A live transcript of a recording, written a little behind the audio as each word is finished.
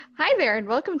Hi there, and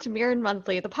welcome to Mirren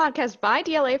Monthly, the podcast by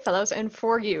DLA Fellows and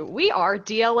for you. We are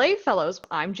DLA Fellows.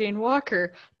 I'm Jane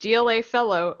Walker, DLA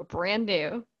Fellow, brand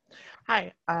new.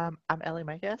 Hi, I'm Ellie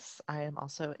Micus. I am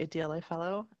also a DLA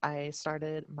fellow. I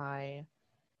started my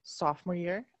sophomore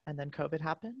year and then COVID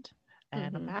happened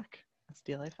and I'm back as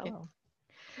DLA Yeah. fellow.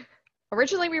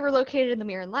 Originally, we were located in the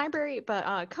Mirren Library, but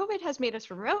COVID has made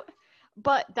us remote,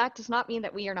 but that does not mean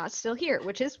that we are not still here,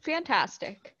 which is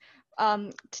fantastic.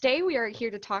 Today, we are here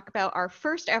to talk about our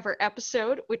first ever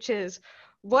episode, which is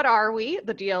what are we,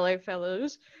 the DLA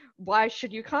Fellows? Why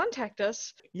should you contact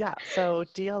us? Yeah, so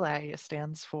DLA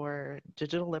stands for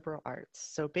Digital Liberal Arts.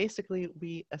 So basically,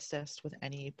 we assist with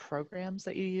any programs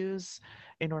that you use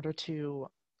in order to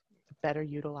better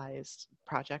utilize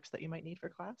projects that you might need for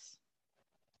class.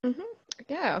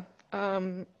 Yeah.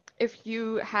 If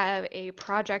you have a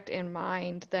project in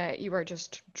mind that you are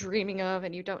just dreaming of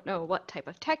and you don't know what type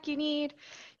of tech you need,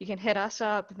 you can hit us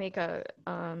up, make an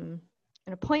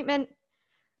appointment.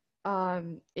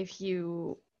 If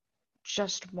you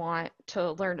just want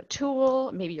to learn a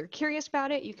tool, maybe you're curious about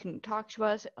it, you can talk to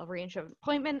us, arrange an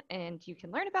appointment, and you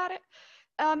can learn about it.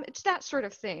 It's that sort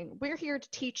of thing. We're here to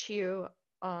teach you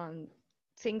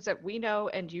things that we know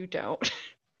and you don't.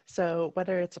 So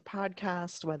whether it's a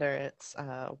podcast, whether it's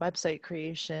website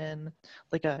creation,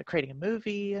 like creating a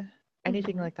movie,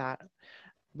 anything like that,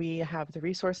 we have the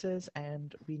resources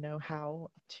and we know how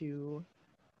to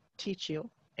teach you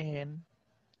in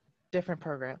different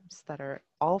programs that are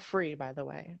all free, by the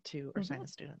way, to Ursinus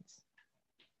students.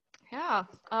 Yeah,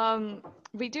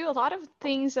 we do a lot of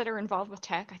things that are involved with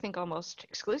tech, I think almost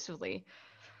exclusively,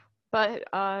 but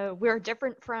we're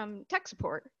different from tech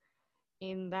support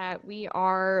in that we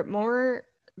are more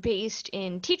based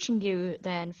in teaching you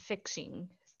than fixing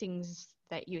things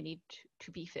that you need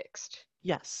to be fixed.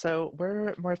 Yes, so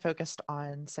we're more focused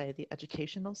on, say, the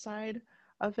educational side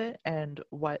of it and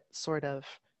what sort of,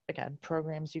 again,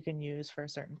 programs you can use for a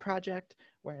certain project,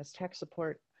 whereas tech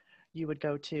support you would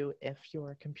go to if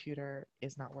your computer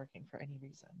is not working for any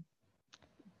reason.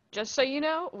 Just so you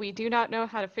know, we do not know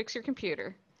how to fix your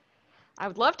computer. I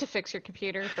would love to fix your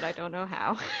computer, but I don't know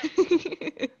how.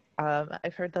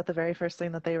 I've heard that the very first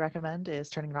thing that they recommend is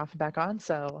turning it off and back on,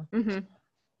 so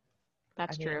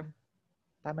That's true.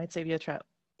 That might save you a trip.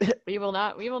 We will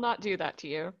not do that to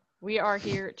you. We are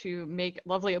here to make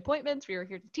lovely appointments. We are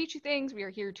here to teach you things. We are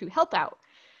here to help out.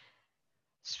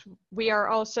 We are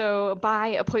also by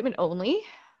appointment only,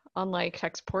 unlike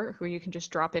tech support, who you can just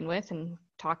drop in with and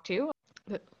talk to.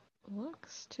 It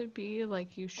looks to be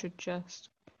like you should just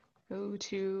go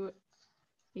to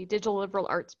the Digital Liberal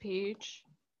Arts page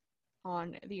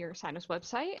on the Ursinus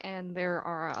website, and there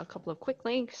are a couple of quick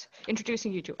links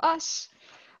introducing you to us,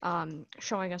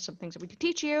 showing us some things that we could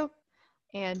teach you,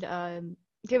 and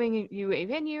giving you a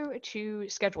venue to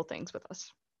schedule things with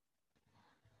us.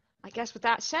 I guess with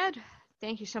that said,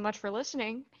 thank you so much for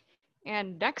listening.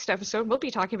 And next episode, we'll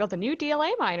be talking about the new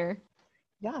DLA minor.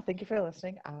 Yeah, thank you for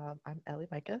listening. I'm Ellie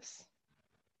Micus.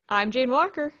 I'm Jane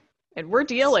Walker, and we're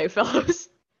DLA Fellows.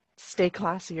 Stay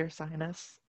classy, Ursinus.